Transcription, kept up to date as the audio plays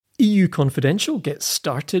EU Confidential gets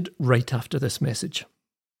started right after this message.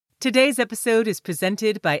 Today's episode is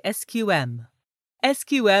presented by SQM.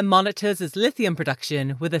 SQM monitors its lithium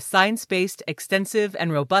production with a science-based, extensive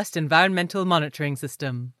and robust environmental monitoring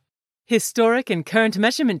system. Historic and current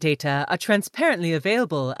measurement data are transparently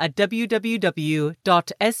available at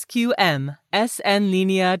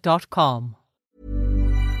www.sqmsnlinea.com.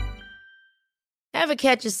 Ever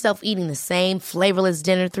catch yourself eating the same flavorless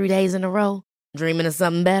dinner 3 days in a row? Dreaming of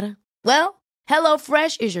something better? Well,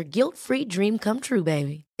 HelloFresh is your guilt-free dream come true,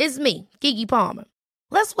 baby. It's me, Keke Palmer.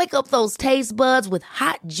 Let's wake up those taste buds with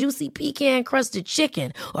hot, juicy pecan-crusted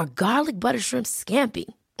chicken or garlic butter shrimp scampi.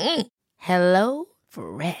 Hello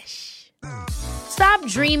Fresh. Stop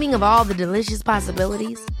dreaming of all the delicious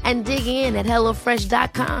possibilities and dig in at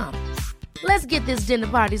HelloFresh.com. Let's get this dinner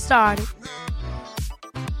party started.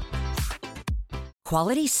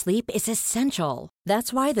 Quality sleep is essential.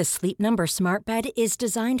 That's why the Sleep Number Smart Bed is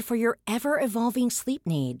designed for your ever-evolving sleep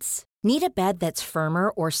needs. Need a bed that's firmer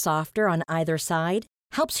or softer on either side?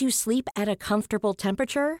 Helps you sleep at a comfortable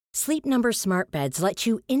temperature? Sleep Number Smart Beds let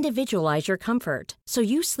you individualize your comfort, so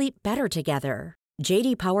you sleep better together.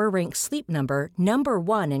 J.D. Power ranks Sleep Number number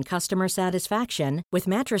 1 in customer satisfaction with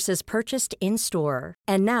mattresses purchased in-store.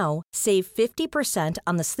 And now, save 50%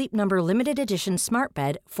 on the Sleep Number Limited Edition Smart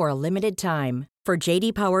Bed for a limited time. For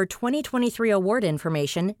J.D. Power 2023 award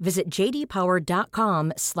information, visit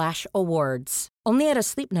jdpower.com/awards. Only at a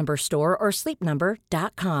Sleep Number store or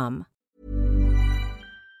sleepnumber.com.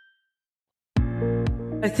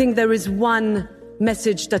 I think there is one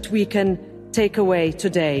message that we can take away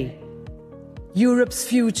today. Europe's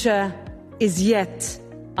future is yet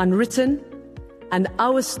unwritten, and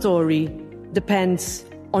our story depends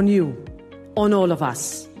on you, on all of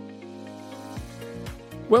us.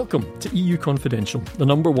 Welcome to EU Confidential, the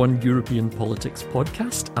 #1 European politics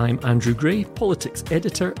podcast. I'm Andrew Gray, politics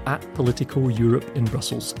editor at Politico Europe in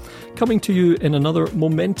Brussels, coming to you in another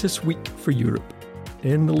momentous week for Europe.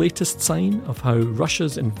 In the latest sign of how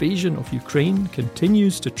Russia's invasion of Ukraine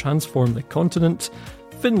continues to transform the continent,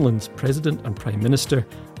 Finland's President and Prime Minister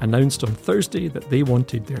announced on Thursday that they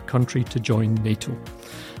wanted their country to join NATO.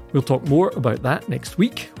 We'll talk more about that next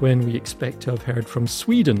week, when we expect to have heard from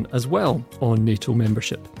Sweden as well on NATO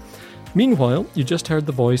membership. Meanwhile, you just heard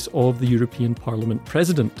the voice of the European Parliament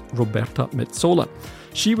President, Roberta Metsola.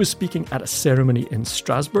 She was speaking at a ceremony in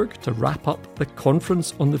Strasbourg to wrap up the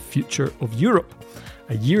Conference on the Future of Europe,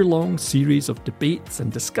 a year-long series of debates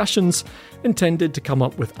and discussions intended to come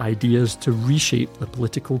up with ideas to reshape the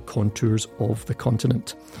political contours of the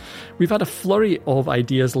continent. We've had a flurry of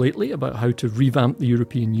ideas lately about how to revamp the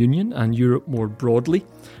European Union and Europe more broadly.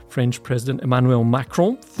 French President Emmanuel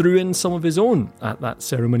Macron threw in some of his own at that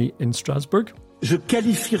ceremony in Strasbourg. Je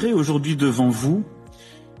qualifierai aujourd'hui devant vous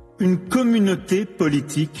une communauté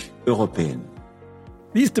politique européenne.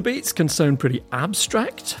 These debates can sound pretty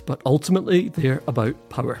abstract, but ultimately they're about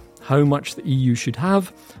power. How much the EU should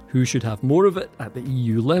have, who should have more of it at the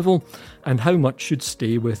EU level, and how much should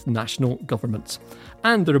stay with national governments.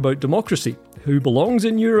 And they're about democracy. Who belongs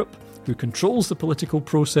in Europe? Who controls the political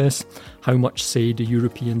process? How much say do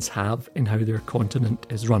Europeans have in how their continent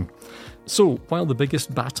is run? So, while the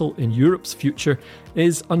biggest battle in Europe's future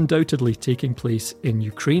is undoubtedly taking place in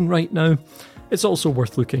Ukraine right now, it's also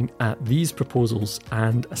worth looking at these proposals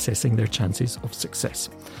and assessing their chances of success.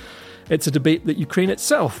 It's a debate that Ukraine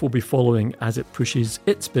itself will be following as it pushes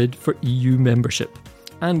its bid for EU membership.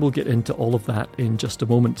 And we'll get into all of that in just a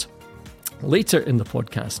moment. Later in the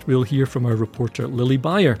podcast, we'll hear from our reporter Lily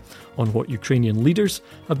Bayer on what Ukrainian leaders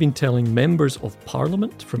have been telling members of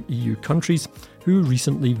parliament from EU countries who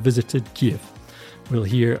recently visited Kiev. We'll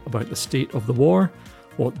hear about the state of the war,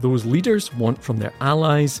 what those leaders want from their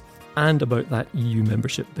allies, and about that EU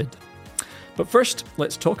membership bid. But first,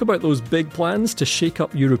 let's talk about those big plans to shake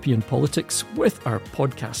up European politics with our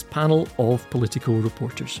podcast panel of Politico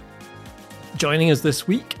reporters. Joining us this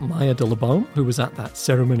week, Maya de la Baum, who was at that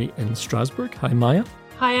ceremony in Strasbourg. Hi, Maya.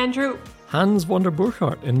 Hi, Andrew. Hans von der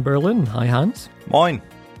Burchardt in Berlin. Hi, Hans. Moin.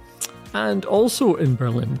 And also in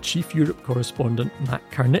Berlin, Chief Europe Correspondent Matt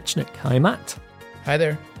Karnichnik. Hi, Matt. Hi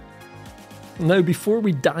there. Now, before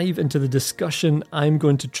we dive into the discussion, I'm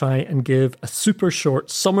going to try and give a super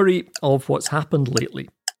short summary of what's happened lately.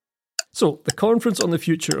 So, the Conference on the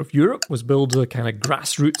Future of Europe was billed as a kind of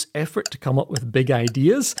grassroots effort to come up with big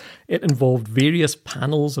ideas. It involved various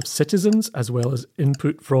panels of citizens as well as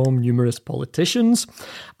input from numerous politicians.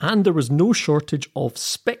 And there was no shortage of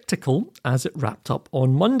spectacle as it wrapped up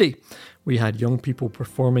on Monday. We had young people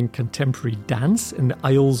performing contemporary dance in the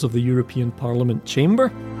aisles of the European Parliament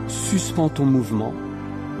chamber. Suspends ton mouvement.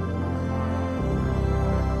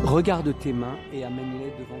 Regarde tes mains et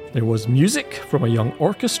amène-les devant. There was music from a young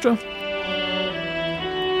orchestra.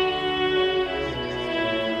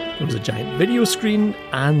 There was a giant video screen,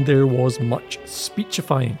 and there was much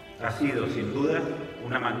speechifying. Ha sido, sin duda,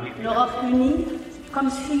 una magnífica. L'Europe unie,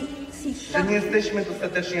 comme si Nie jesteśmy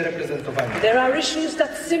dostatecznie reprezentowani. There are issues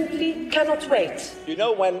that simply cannot wait. You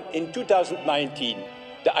know, when in 2019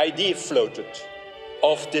 the idea floated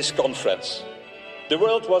of this conference, the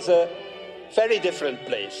world was a very different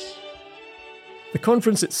place. The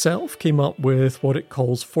conference itself came up with what it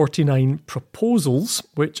calls 49 proposals,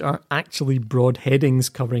 which are actually broad headings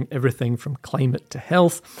covering everything from climate to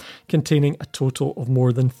health, containing a total of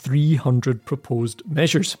more than 300 proposed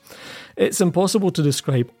measures. It's impossible to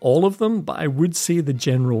describe all of them, but I would say the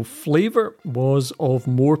general flavour was of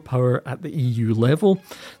more power at the EU level.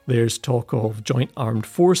 There's talk of joint armed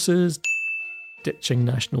forces, ditching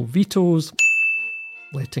national vetoes,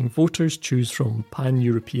 letting voters choose from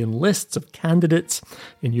pan-European lists of candidates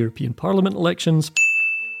in European Parliament elections,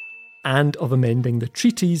 and of amending the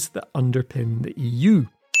treaties that underpin the EU.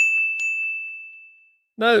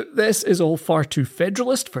 Now, this is all far too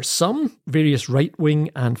federalist for some. Various right-wing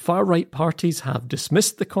and far-right parties have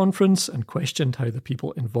dismissed the conference and questioned how the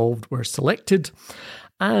people involved were selected.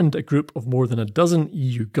 And a group of more than a dozen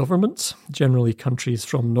EU governments, generally countries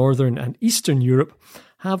from Northern and Eastern Europe,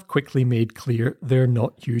 have quickly made clear they're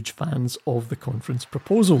not huge fans of the conference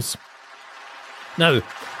proposals. Now,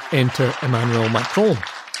 enter Emmanuel Macron.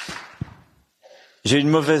 J'ai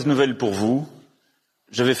une mauvaise nouvelle pour vous.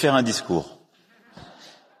 Je vais faire un discours.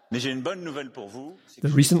 Mais j'ai une bonne nouvelle pour vous. The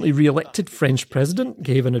recently re-elected French president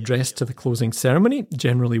gave an address to the closing ceremony,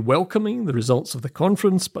 generally welcoming the results of the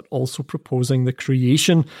conference, but also proposing the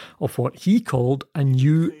creation of what he called a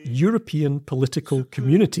new European political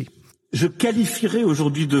community. Je qualifierai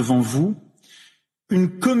aujourd'hui devant vous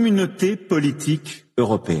une communauté politique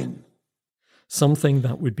européenne. Something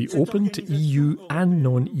that would be open to EU and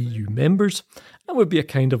non-EU members and would be a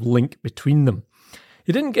kind of link between them.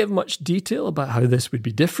 He didn't give much detail about how this would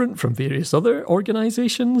be different from various other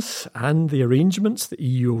organisations and the arrangements the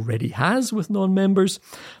EU already has with non-members,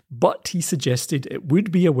 but he suggested it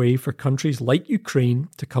would be a way for countries like Ukraine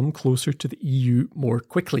to come closer to the EU more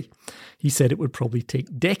quickly. He said it would probably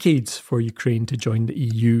take decades for Ukraine to join the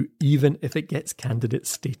EU, even if it gets candidate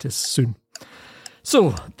status soon.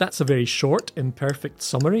 So, that's a very short, imperfect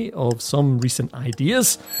summary of some recent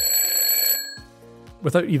ideas.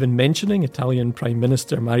 Without even mentioning Italian Prime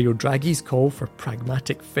Minister Mario Draghi's call for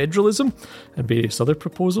pragmatic federalism and various other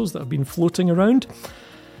proposals that have been floating around.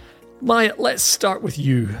 Maya, let's start with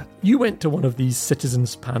you. You went to one of these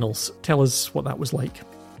citizens' panels. Tell us what that was like.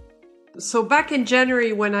 So back in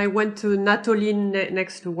January, when I went to Natolin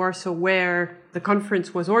next to Warsaw, where the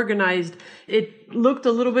conference was organized, it looked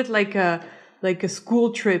a little bit like a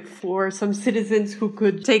school trip for some citizens who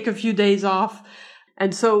could take a few days off.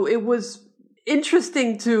 And so it was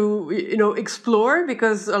interesting to, explore,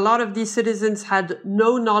 because a lot of these citizens had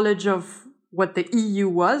no knowledge of what the EU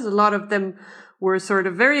was. A lot of them were sort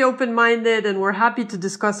of very open-minded and were happy to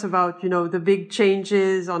discuss about, the big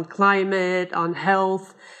changes on climate, on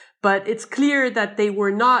health. But it's clear that they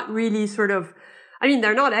were not really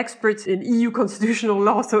they're not experts in EU constitutional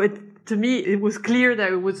law. So to me, it was clear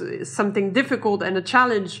that it was something difficult and a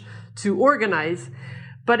challenge to organize.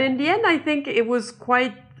 But in the end, I think it was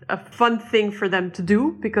quite a fun thing for them to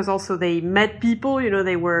do, because also they met people,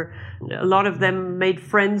 a lot of them made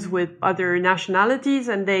friends with other nationalities,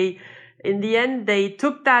 and in the end, they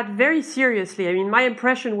took that very seriously. I mean, my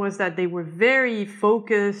impression was that they were very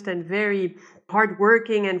focused and very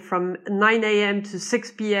hardworking, and from 9 a.m. to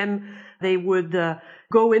 6 p.m., they would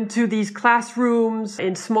go into these classrooms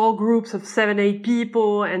in small groups of 7-8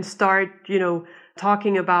 people and start,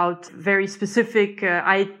 talking about very specific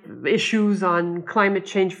issues on climate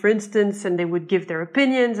change, for instance, and they would give their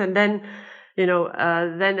opinions. And then,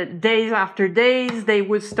 then days after days, they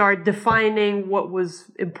would start defining what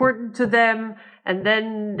was important to them. And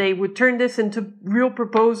then they would turn this into real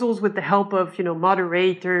proposals with the help of,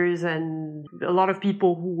 moderators and a lot of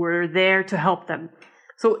people who were there to help them.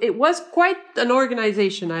 So it was quite an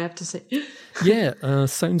organization, I have to say. Yeah,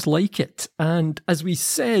 sounds like it. And as we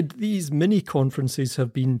said, these mini conferences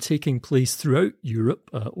have been taking place throughout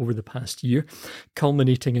Europe over the past year,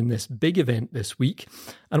 culminating in this big event this week.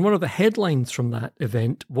 And one of the headlines from that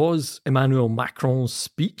event was Emmanuel Macron's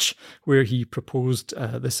speech, where he proposed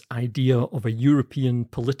this idea of a European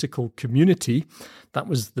political community. That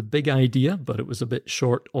was the big idea, but it was a bit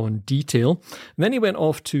short on detail. And then he went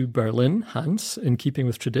off to Berlin, Hans, in keeping with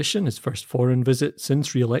with tradition, his first foreign visit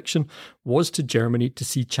since re-election was to Germany to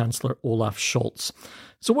see Chancellor Olaf Scholz.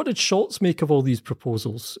 So what did Scholz make of all these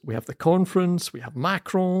proposals? We have the conference, we have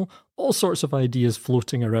Macron, all sorts of ideas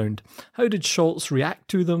floating around. How did Scholz react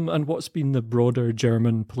to them, and what's been the broader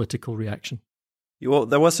German political reaction? Well,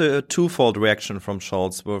 there was a twofold reaction from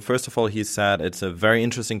Scholz. Well, first of all, he said it's a very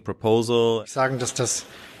interesting proposal. Sagen, dass das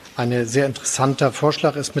ein sehr interessanter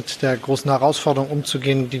Vorschlag ist, mit der großen Herausforderung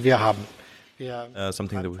umzugehen, die wir haben.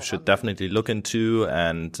 Something that we should definitely look into,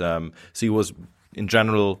 and so he was in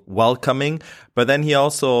general welcoming. But then he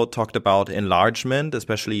also talked about enlargement,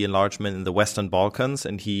 especially enlargement in the Western Balkans,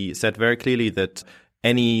 and he said very clearly that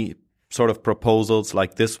any sort of proposals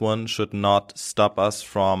like this one should not stop us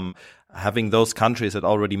from having those countries that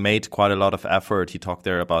already made quite a lot of effort. He talked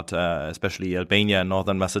there about especially Albania and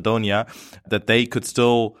Northern Macedonia, that they could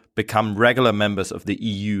still become regular members of the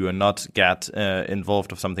EU and not get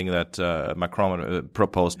involved with something that Macron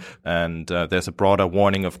proposed. And there's a broader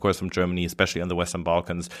warning, of course, from Germany, especially on the Western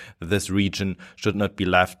Balkans, that this region should not be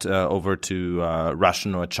left over to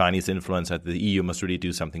Russian or Chinese influence, that the EU must really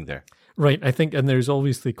do something there. Right, I think, and there's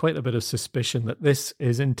obviously quite a bit of suspicion that this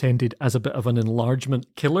is intended as a bit of an enlargement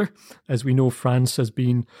killer. As we know, France has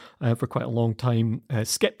been for quite a long time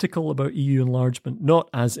sceptical about EU enlargement, not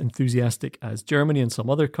as enthusiastic as Germany and some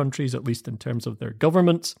other countries, at least in terms of their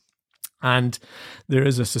governments. And there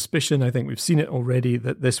is a suspicion, I think we've seen it already,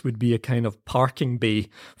 that this would be a kind of parking bay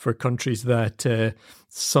for countries that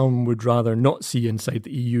some would rather not see inside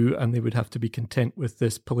the EU, and they would have to be content with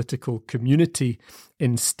this political community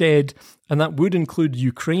instead. And that would include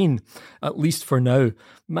Ukraine, at least for now.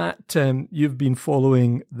 Matt, you've been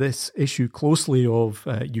following this issue closely of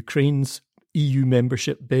Ukraine's EU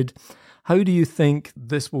membership bid. How do you think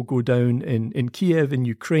this will go down in Kiev, in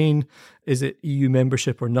Ukraine? Is it EU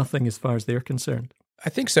membership or nothing as far as they're concerned? I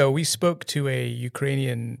think so. We spoke to a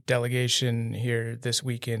Ukrainian delegation here this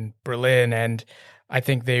week in Berlin, and I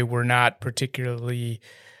think they were not particularly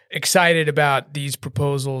excited about these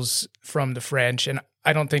proposals from the French. And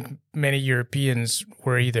I don't think many Europeans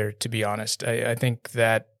were either, to be honest. I think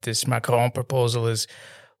that this Macron proposal is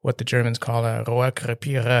what the Germans call a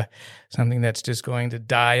Rohrkrepierer, something that's just going to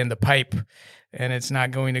die in the pipe, and it's not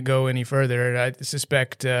going to go any further. I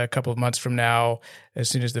suspect a couple of months from now, as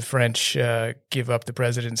soon as the French give up the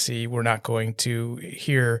presidency, we're not going to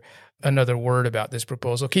hear another word about this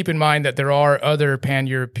proposal. Keep in mind that there are other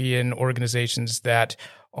pan-European organizations that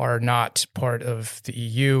are not part of the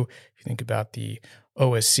EU. If you think about the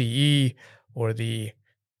OSCE or the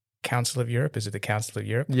Council of Europe. Is it the Council of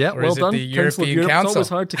Europe? Yeah, or well is it done. The European Council? It's always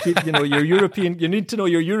hard to keep, your European, you need to know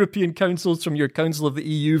your European councils from your Council of the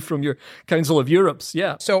EU, from your Council of Europe's,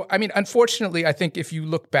 yeah. So, I mean, unfortunately, I think if you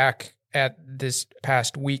look back at this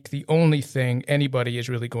past week, the only thing anybody is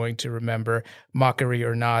really going to remember, mockery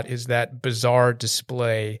or not, is that bizarre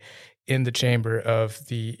display in the chamber of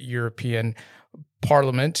the European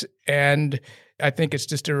Parliament. And I think it's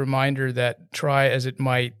just a reminder that, try as it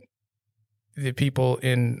might, the people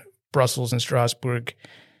in Brussels and Strasbourg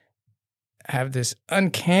have this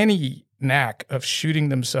uncanny knack of shooting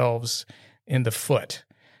themselves in the foot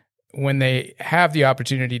when they have the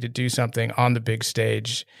opportunity to do something on the big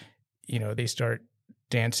stage. They start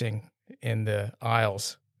dancing in the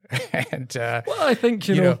aisles. And well, I think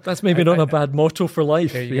that's maybe not a bad motto for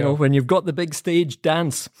life. When you've got the big stage,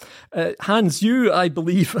 dance. Hans, you, I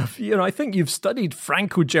believe, I think you've studied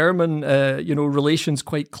Franco-German, relations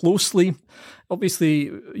quite closely. Obviously,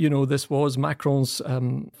 this was Macron's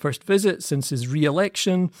first visit since his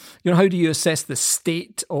re-election. How do you assess the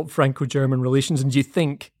state of Franco-German relations? And do you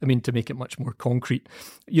think, to make it much more concrete,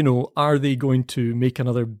 are they going to make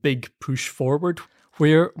another big push forward?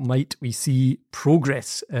 Where might we see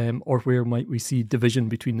progress or where might we see division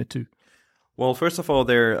between the two? Well, first of all,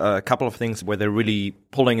 there are a couple of things where they're really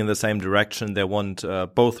pulling in the same direction. They want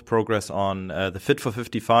both progress on the Fit for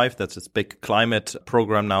 55. That's this big climate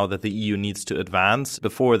program now that the EU needs to advance.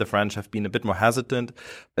 Before, the French have been a bit more hesitant,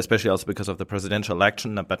 especially also because of the presidential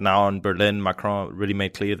election. But now in Berlin, Macron really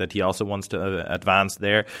made clear that he also wants to advance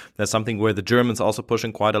there. That's something where the Germans also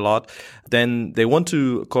pushing quite a lot. Then they want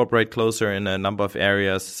to cooperate closer in a number of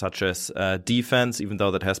areas, such as defense, even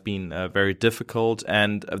though that has been very difficult.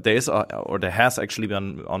 And there has actually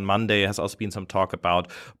been on Monday has also been some talk about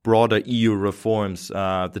broader EU reforms.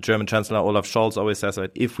 The German Chancellor Olaf Scholz always says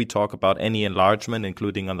that if we talk about any enlargement,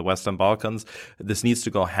 including on the Western Balkans, this needs to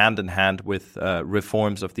go hand in hand with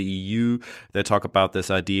reforms of the EU. They talk about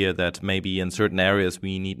this idea that maybe in certain areas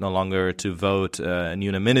we need no longer to vote in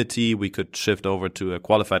unanimity. We could shift over to a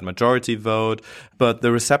qualified majority vote. But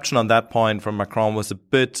the reception on that point from Macron was a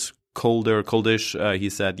bit coldish. He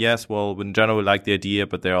said, yes, well, in general, we like the idea,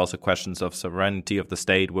 but there are also questions of sovereignty of the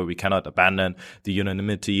state where we cannot abandon the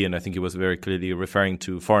unanimity. And I think he was very clearly referring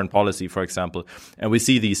to foreign policy, for example. And we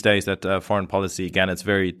see these days that foreign policy, again, it's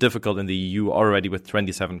very difficult in the EU already with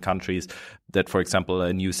 27 countries that, for example,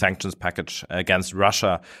 a new sanctions package against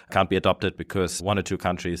Russia can't be adopted because one or two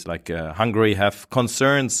countries like Hungary have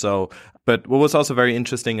concerns. But what was also very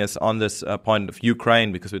interesting is on this point of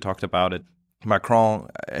Ukraine, because we talked about it, Macron,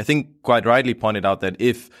 I think, quite rightly pointed out that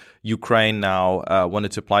if Ukraine now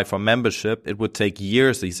wanted to apply for membership, it would take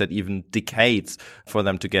years, he said even decades, for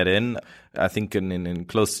them to get in. I think in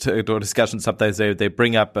closed-door discussions, sometimes they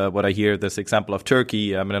bring up what I hear, this example of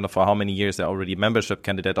Turkey. I don't know for how many years they're already a membership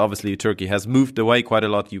candidate. Obviously, Turkey has moved away quite a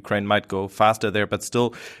lot. Ukraine might go faster there, but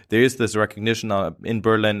still there is this recognition in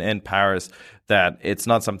Berlin and Paris that it's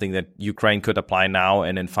not something that Ukraine could apply now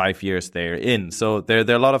and in 5 years they're in. So there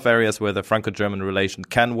are a lot of areas where the Franco-German relation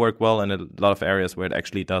can work well and a lot of areas where it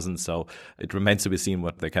actually doesn't. So it remains to be seen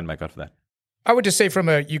what they can make out of that. I would just say from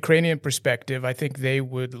a Ukrainian perspective, I think they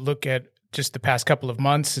would look at just the past couple of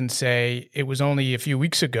months and say it was only a few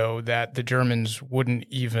weeks ago that the Germans wouldn't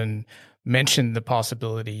even mention the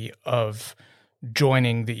possibility of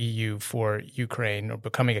joining the EU for Ukraine or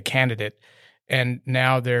becoming a candidate. And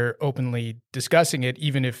now they're openly discussing it,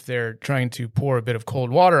 even if they're trying to pour a bit of cold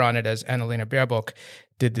water on it, as Annalena Baerbock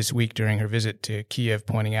did this week during her visit to Kiev,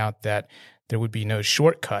 pointing out that there would be no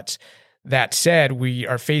shortcuts. That said, we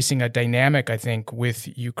are facing a dynamic, I think, with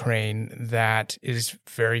Ukraine that is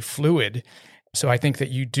very fluid. So I think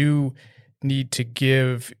that you do need to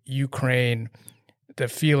give Ukraine the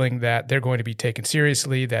feeling that they're going to be taken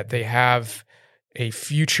seriously, that they have a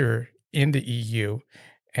future in the EU.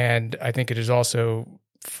 And I think it is also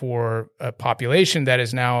for a population that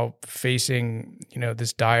is now facing,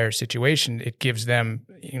 this dire situation, it gives them,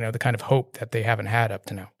 the kind of hope that they haven't had up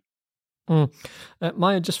to now.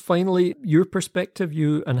 Maya, just finally, your perspective,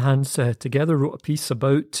 you and Hans together wrote a piece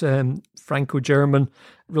about Franco-German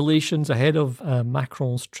relations ahead of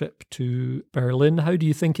Macron's trip to Berlin. How do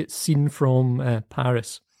you think it's seen from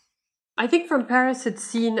Paris? I think from Paris it's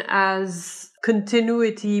seen as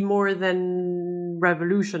continuity more than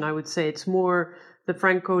revolution, I would say. It's more the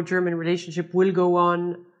Franco-German relationship will go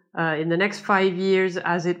on in the next 5 years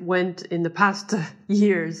as it went in the past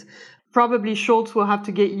years. Probably Scholz will have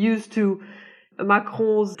to get used to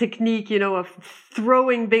Macron's technique, of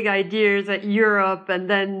throwing big ideas at Europe and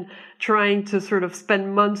then trying to sort of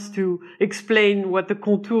spend months to explain what the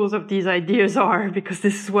contours of these ideas are, because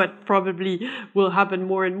this is what probably will happen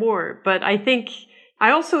more and more. But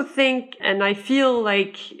I also think, and I feel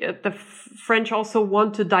like the French also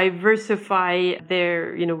want to diversify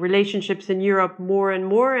their, relationships in Europe more and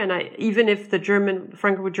more. And even if the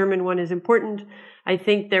Franco-German one is important, I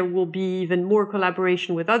think there will be even more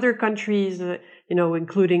collaboration with other countries,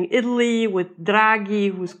 including Italy, with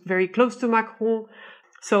Draghi, who's very close to Macron.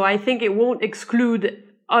 So I think it won't exclude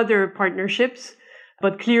other partnerships,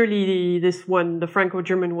 but clearly this one, the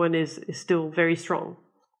Franco-German one, is still very strong.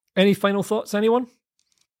 Any final thoughts, anyone?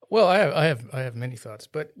 Well, I have many thoughts,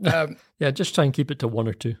 but yeah, just try and keep it to one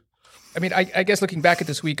or two. I mean, I guess looking back at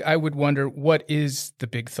this week, I would wonder what is the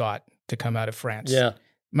big thought to come out of France. Yeah.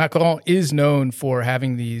 Macron is known for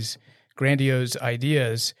having these grandiose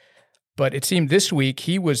ideas, but it seemed this week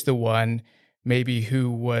he was the one maybe who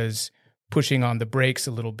was pushing on the brakes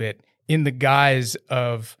a little bit in the guise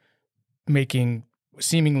of making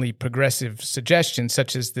seemingly progressive suggestions,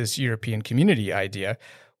 such as this European community idea,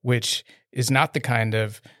 which is not the kind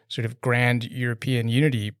of sort of grand European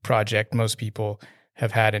unity project most people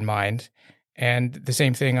have had in mind. And the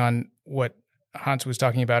same thing on what Hans was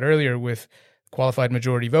talking about earlier with qualified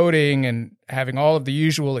majority voting and having all of the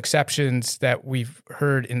usual exceptions that we've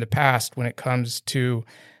heard in the past when it comes to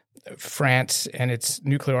France and its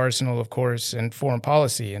nuclear arsenal, of course, and foreign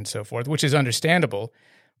policy and so forth, which is understandable,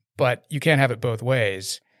 but you can't have it both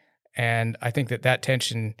ways. And I think that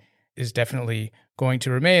tension is definitely going to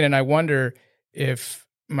remain. And I wonder if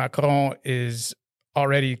Macron is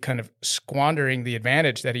already kind of squandering the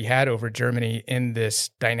advantage that he had over Germany in this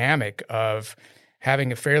dynamic of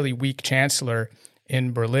having a fairly weak chancellor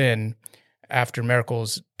in Berlin after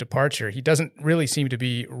Merkel's departure. He doesn't really seem to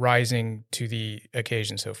be rising to the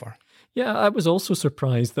occasion so far. Yeah, I was also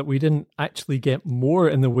surprised that we didn't actually get more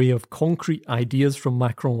in the way of concrete ideas from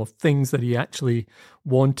Macron of things that he actually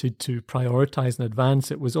wanted to prioritize and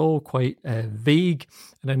advance. It was all quite vague.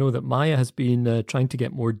 And I know that Maya has been trying to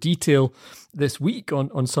get more detail this week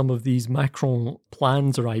on some of these Macron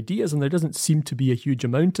plans or ideas, and there doesn't seem to be a huge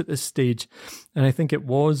amount at this stage. And I think it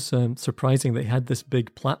was surprising that he had this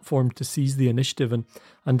big platform to seize the initiative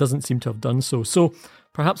and doesn't seem to have done so. So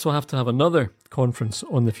Perhaps we'll have to have another conference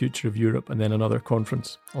on the future of Europe and then another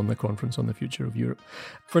conference on the future of Europe.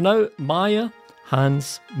 For now, Maya,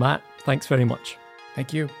 Hans, Matt, thanks very much.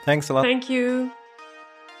 Thank you. Thanks a lot. Thank you.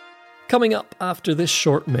 Coming up after this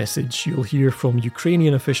short message, you'll hear from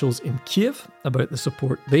Ukrainian officials in Kiev about the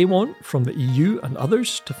support they want from the EU and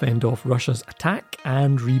others to fend off Russia's attack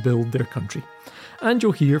and rebuild their country. And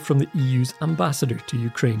you'll hear from the EU's ambassador to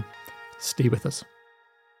Ukraine. Stay with us.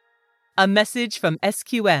 A message from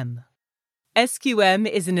SQM. SQM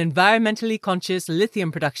is an environmentally conscious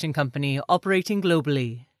lithium production company operating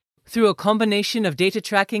globally. Through a combination of data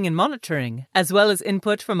tracking and monitoring, as well as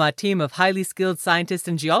input from our team of highly skilled scientists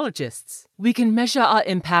and geologists, we can measure our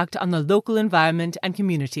impact on the local environment and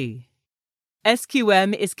community.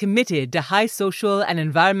 SQM is committed to high social and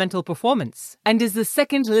environmental performance and is the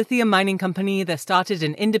second lithium mining company that started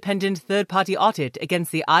an independent third-party audit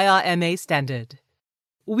against the IRMA standard.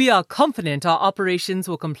 We are confident our operations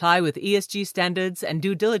will comply with ESG standards and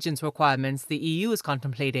due diligence requirements the EU is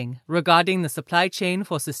contemplating regarding the supply chain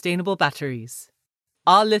for sustainable batteries.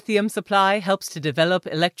 Our lithium supply helps to develop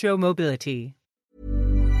electromobility.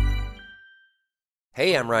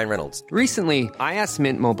 Hey, I'm Ryan Reynolds. Recently, I asked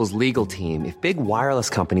Mint Mobile's legal team if big wireless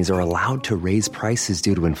companies are allowed to raise prices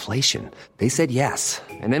due to inflation. They said yes.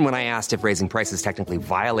 And then when I asked if raising prices technically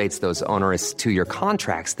violates those onerous two-year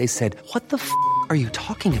contracts, they said, "What the f*** are you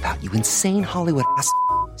talking about, you insane Hollywood ass?"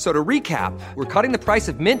 So to recap, we're cutting the price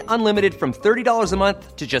of Mint Unlimited from $30 a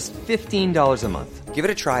month to just $15 a month. Give it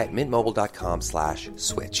a try at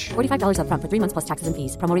mintmobile.com/switch. $45 up front for 3 months plus taxes and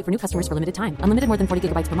fees. Promo rate for new customers for limited time. Unlimited more than 40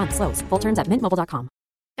 gigabytes per month. Slows full terms at mintmobile.com.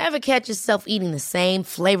 Ever catch yourself eating the same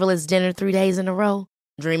flavorless dinner 3 days in a row?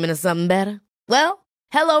 Dreaming of something better? Well,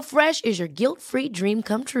 HelloFresh is your guilt-free dream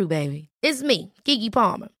come true, baby. It's me, Keke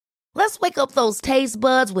Palmer. Let's wake up those taste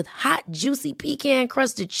buds with hot, juicy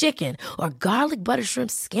pecan-crusted chicken or garlic butter shrimp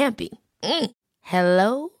scampi.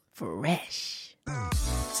 Hello Fresh.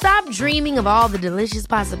 Stop dreaming of all the delicious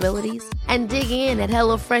possibilities and dig in at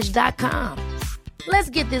HelloFresh.com. Let's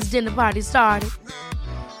get this dinner party started.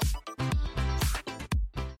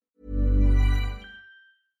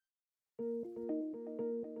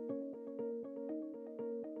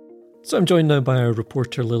 So I'm joined now by our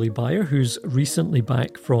reporter Lily Bayer, who's recently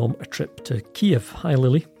back from a trip to Kiev. Hi,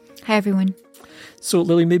 Lily. Hi, everyone. So,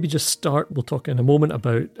 Lily, maybe just start. We'll talk in a moment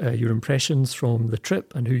about your impressions from the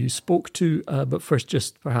trip and who you spoke to. But first,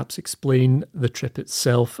 just perhaps explain the trip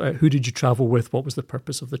itself. Who did you travel with? What was the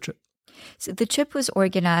purpose of the trip? So the trip was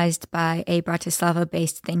organized by a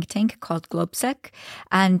Bratislava-based think tank called Globsec,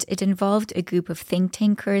 and it involved a group of think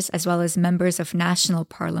tankers as well as members of national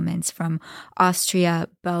parliaments from Austria,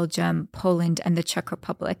 Belgium, Poland, and the Czech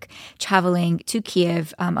Republic, traveling to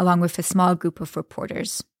Kiev along with a small group of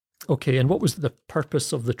reporters. Okay, and what was the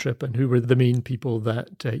purpose of the trip and who were the main people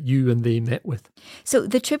that you and they met with? So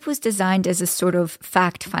the trip was designed as a sort of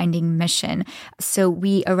fact-finding mission. So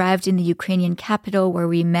we arrived in the Ukrainian capital where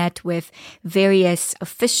we met with various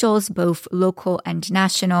officials, both local and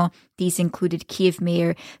national. These included Kiev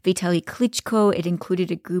Mayor Vitaly Klitschko. It included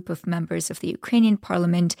a group of members of the Ukrainian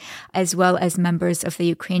parliament, as well as members of the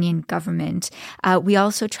Ukrainian government. We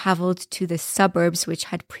also traveled to the suburbs, which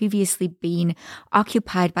had previously been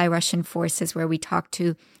occupied by Russian forces, where we talked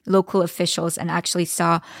to local officials and actually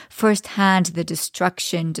saw firsthand the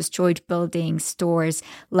destruction, destroyed buildings, stores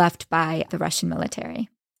left by the Russian military.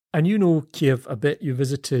 And you know Kiev a bit, you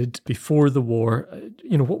visited before the war.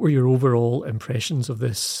 What were your overall impressions of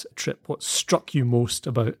this trip? What struck you most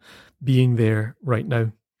about being there right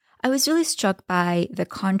now? I was really struck by the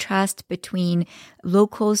contrast between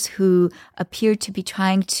locals who appeared to be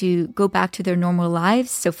trying to go back to their normal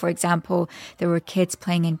lives. So, for example, there were kids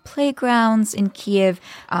playing in playgrounds in Kiev.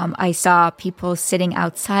 I saw people sitting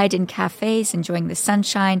outside in cafes, enjoying the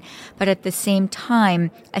sunshine. But at the same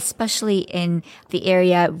time, especially in the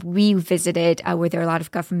area we visited, where there are a lot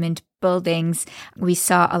of government buildings, we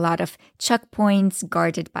saw a lot of checkpoints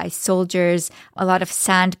guarded by soldiers, a lot of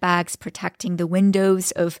sandbags protecting the windows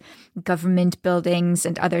of government buildings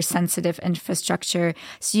and other sensitive infrastructure.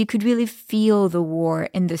 So you could really feel the war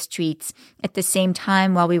in the streets. At the same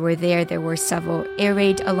time, while we were there were several air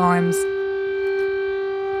raid alarms.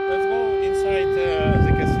 Let's go inside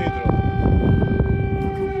the cathedral.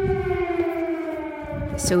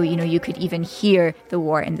 So, you could even hear the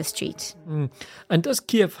war in the street. And does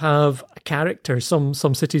Kiev have a character? Some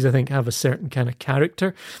cities, I think, have a certain kind of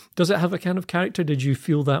character. Does it have a kind of character? Did you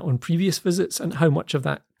feel that on previous visits? And how much of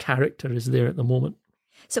that character is there at the moment?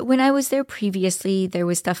 So when I was there previously, there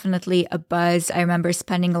was definitely a buzz. I remember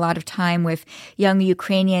spending a lot of time with young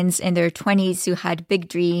Ukrainians in their 20s who had big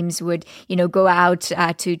dreams, would, go out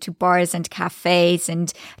to bars and cafes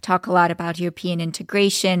and talk a lot about European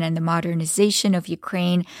integration and the modernization of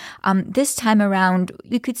Ukraine. This time around,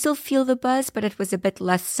 you could still feel the buzz, but it was a bit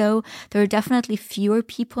less so. There are definitely fewer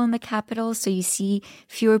people in the capital, so you see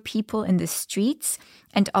fewer people in the streets.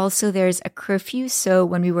 And also there's a curfew. So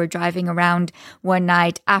when we were driving around one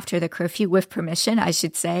night after the curfew, with permission, I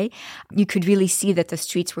should say, you could really see that the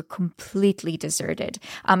streets were completely deserted.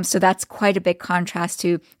 So that's quite a big contrast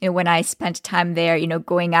to, when I spent time there,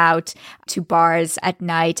 going out to bars at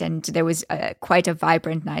night, and there was quite a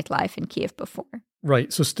vibrant nightlife in Kiev before.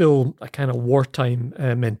 Right, so still a kind of wartime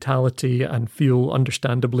mentality, and feel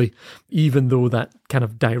understandably, even though that kind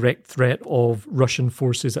of direct threat of Russian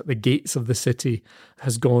forces at the gates of the city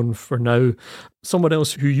has gone for now. Someone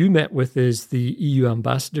else who you met with is the EU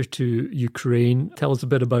ambassador to Ukraine. Tell us a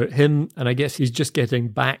bit about him, and I guess he's just getting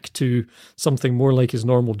back to something more like his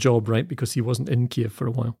normal job, right, because he wasn't in Kiev for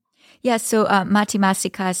a while. Yeah, so Mati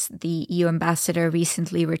Masikas, the EU ambassador,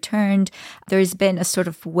 recently returned. There's been a sort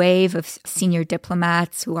of wave of senior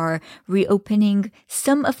diplomats who are reopening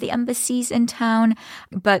some of the embassies in town,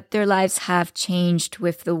 but their lives have changed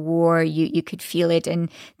with the war. You could feel it in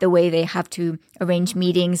the way they have to arrange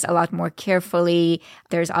meetings a lot more carefully.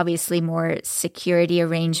 There's obviously more security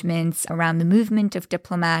arrangements around the movement of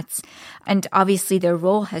diplomats, and obviously their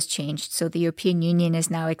role has changed. So the European Union is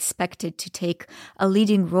now expected to take a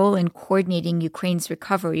leading role in coordinating Ukraine's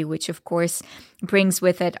recovery, which of course brings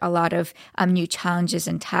with it a lot of new challenges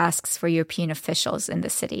and tasks for European officials in the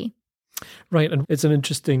city. Right, and it's an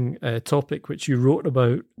interesting topic which you wrote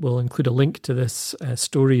about. We'll include a link to this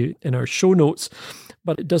story in our show notes.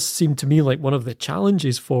 But it does seem to me like one of the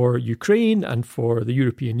challenges for Ukraine and for the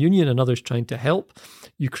European Union and others trying to help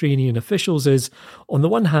Ukrainian officials is, on the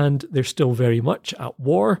one hand, they're still very much at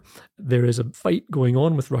war. There is a fight going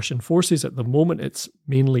on with Russian forces. At the moment, it's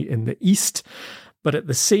mainly in the east. But at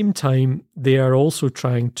the same time, they are also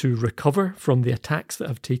trying to recover from the attacks that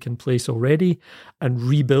have taken place already and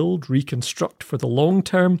rebuild, reconstruct for the long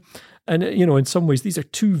term. And, in some ways, these are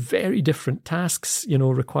two very different tasks,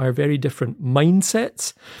 require very different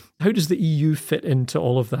mindsets. How does the EU fit into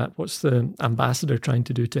all of that? What's the ambassador trying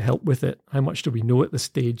to do to help with it? How much do we know at this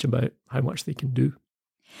stage about how much they can do?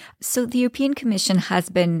 So the European Commission has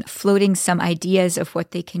been floating some ideas of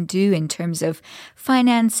what they can do in terms of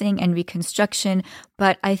financing and reconstruction,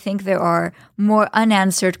 but I think there are more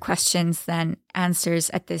unanswered questions than answers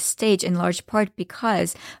at this stage, in large part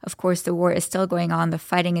because, of course, the war is still going on, the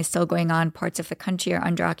fighting is still going on, parts of the country are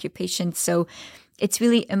under occupation, so it's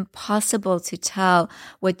really impossible to tell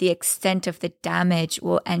what the extent of the damage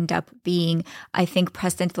will end up being. I think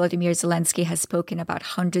President Volodymyr Zelensky has spoken about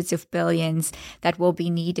hundreds of billions that will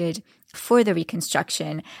be needed for the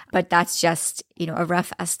reconstruction, but that's just, a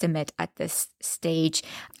rough estimate at this stage.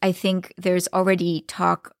 I think there's already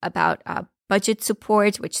talk about budget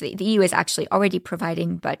support, which the EU is actually already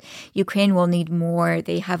providing, but Ukraine will need more.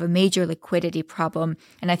 They have a major liquidity problem,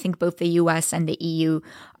 and I think both the US and the EU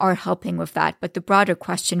are helping with that. But the broader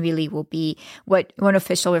question really will be what one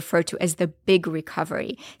official referred to as the big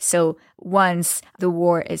recovery. So once the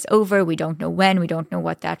war is over, we don't know when, we don't know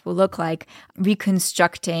what that will look like,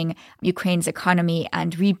 reconstructing Ukraine's economy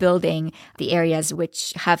and rebuilding the areas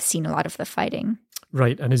which have seen a lot of the fighting.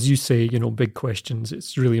 Right. And as you say, big questions.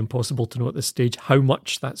 It's really impossible to know at this stage how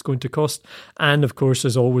much that's going to cost. And of course,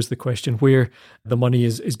 there's always the question where the money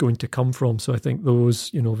is going to come from. So I think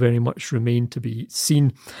those, very much remain to be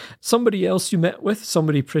seen. Somebody else you met with,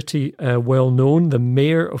 somebody pretty well known, the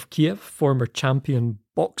mayor of Kiev, former champion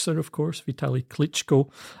boxer, of course, Vitaly Klitschko.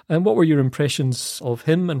 And what were your impressions of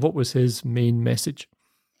him and what was his main message?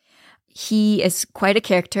 He is quite a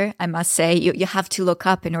character, I must say. You have to look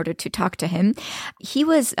up in order to talk to him. He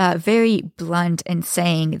was very blunt in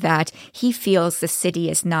saying that he feels the city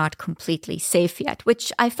is not completely safe yet,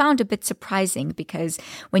 which I found a bit surprising because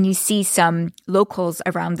when you see some locals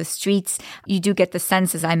around the streets, you do get the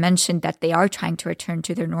sense, as I mentioned, that they are trying to return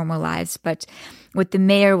to their normal lives. But what the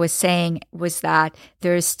mayor was saying was that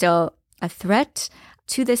there is still a threat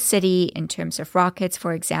to the city in terms of rockets,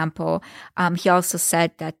 for example. He also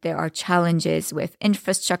said that there are challenges with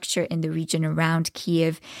infrastructure in the region around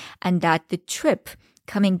Kiev and that the trip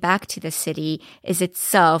coming back to the city is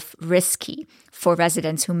itself risky for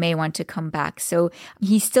residents who may want to come back. So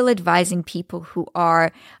he's still advising people who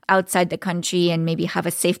are outside the country and maybe have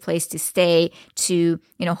a safe place to stay to,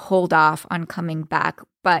 hold off on coming back.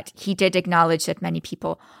 But he did acknowledge that many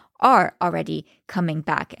people are already coming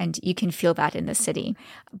back, and you can feel that in the city.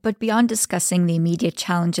 But beyond discussing the immediate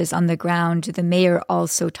challenges on the ground, the mayor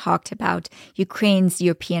also talked about Ukraine's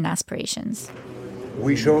European aspirations.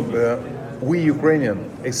 We showed we Ukrainian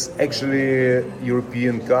is actually a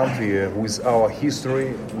European country with our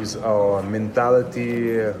history, with our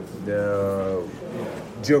mentality.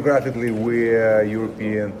 Geographically, we are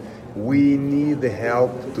European. We need the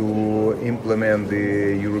help to implement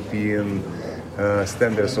the European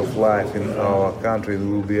standards of life in our country. We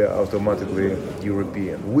will be automatically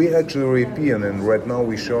European. We're actually European, and right now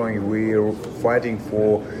we're fighting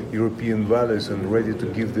for European values and ready to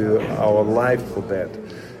give our life for that.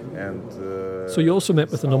 And so you also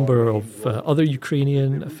met with a number of other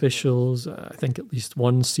Ukrainian officials, I think at least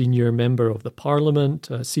one senior member of the parliament,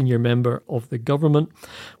 a senior member of the government.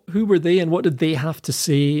 Who were they, and what did they have to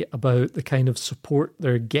say about the kind of support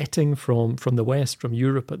they're getting from the West, from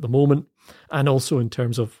Europe at the moment, and also in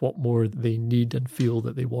terms of what more they need and feel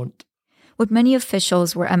that they want? What many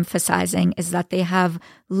officials were emphasizing is that they have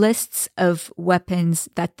lists of weapons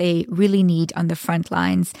that they really need on the front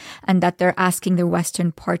lines and that they're asking their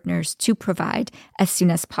Western partners to provide as soon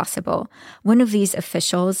as possible. One of these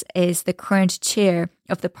officials is the current chair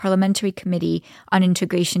of the Parliamentary Committee on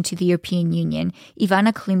Integration to the European Union,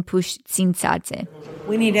 Ivana Klimpush-Tsintsadze.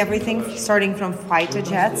 We need everything, starting from fighter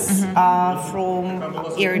jets, from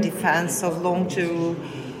air defense of long to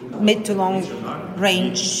mid to long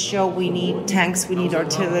range. We need tanks, we need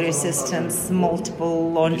artillery systems,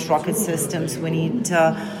 multiple launch rocket systems, we need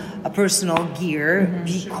personal gear,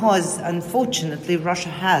 because unfortunately Russia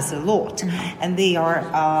has a lot, and they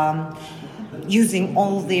are using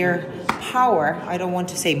all their power. I don't want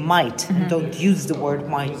to say might, don't use the word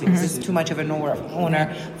might, because it's too much of an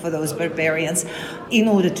honor for those barbarians, in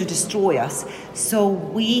order to destroy us. So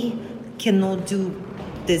we cannot do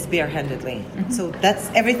this barehandedly. So that's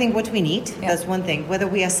everything what we need. That's one thing. Whether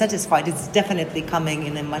we are satisfied, it's definitely coming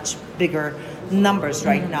in a much bigger numbers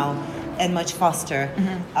right now and much faster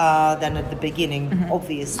than at the beginning,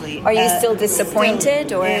 obviously. Are you still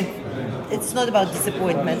disappointed? It's not about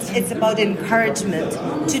disappointment. It's about encouragement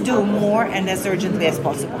to do more and as urgently as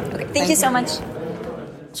possible. Okay. Thank you so much.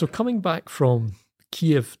 So coming back from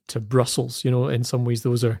Kiev to Brussels, in some ways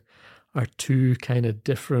those are two kind of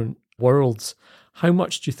different worlds. How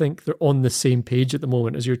much do you think they're on the same page at the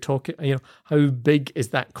moment as you're talking? How big is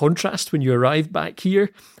that contrast when you arrive back here?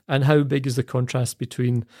 And how big is the contrast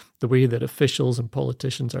between the way that officials and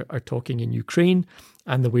politicians are talking in Ukraine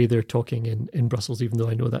and the way they're talking in Brussels, even though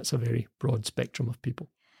I know that's a very broad spectrum of people?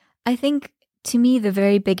 I think, to me, the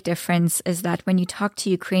very big difference is that when you talk to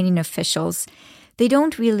Ukrainian officials, they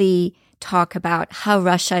don't really talk about how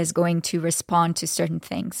Russia is going to respond to certain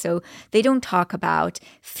things. So they don't talk about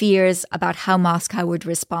fears about how Moscow would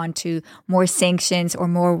respond to more sanctions or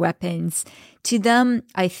more weapons. To them,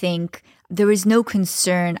 I think there is no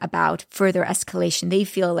concern about further escalation. They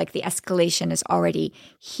feel like the escalation is already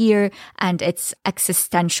here and it's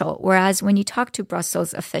existential. Whereas when you talk to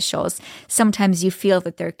Brussels officials, sometimes you feel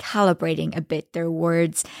that they're calibrating a bit their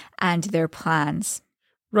words and their plans.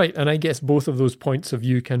 Right, and I guess both of those points of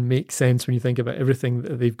view can make sense when you think about everything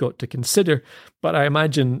that they've got to consider. But I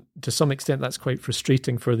imagine to some extent that's quite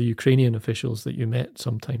frustrating for the Ukrainian officials that you met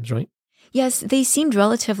sometimes, right? Yes, they seemed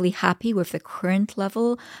relatively happy with the current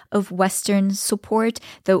level of Western support,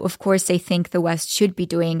 though of course they think the West should be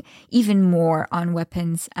doing even more on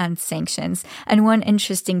weapons and sanctions. And one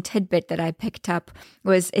interesting tidbit that I picked up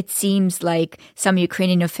was it seems like some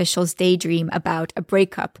Ukrainian officials daydream about a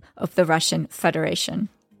breakup of the Russian Federation.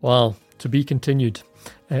 Wow, to be continued.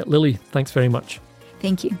 Lily, thanks very much.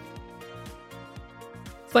 Thank you.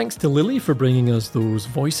 Thanks to Lily for bringing us those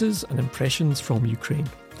voices and impressions from Ukraine.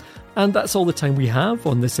 And that's all the time we have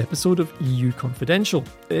on this episode of EU Confidential.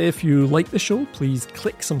 If you like the show, please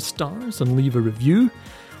click some stars and leave a review.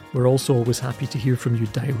 We're also always happy to hear from you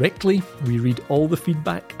directly. We read all the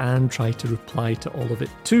feedback and try to reply to all of it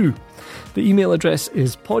too. The email address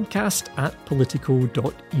is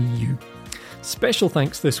podcast@politico.eu. Special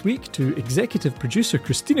thanks this week to executive producer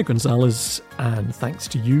Christina Gonzalez, and thanks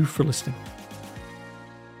to you for listening.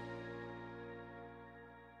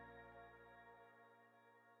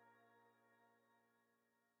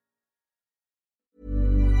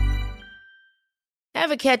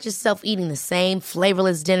 Ever catch yourself eating the same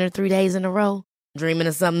flavorless dinner 3 days in a row? Dreaming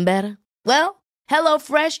of something better? Well,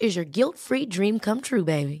 HelloFresh is your guilt-free dream come true,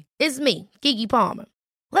 baby. It's me, Keke Palmer.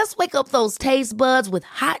 Let's wake up those taste buds with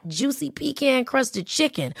hot, juicy pecan-crusted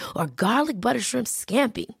chicken or garlic butter shrimp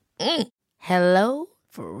scampi. Hello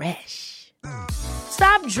Fresh.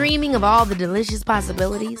 Stop dreaming of all the delicious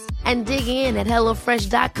possibilities and dig in at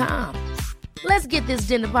HelloFresh.com. Let's get this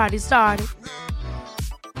dinner party started.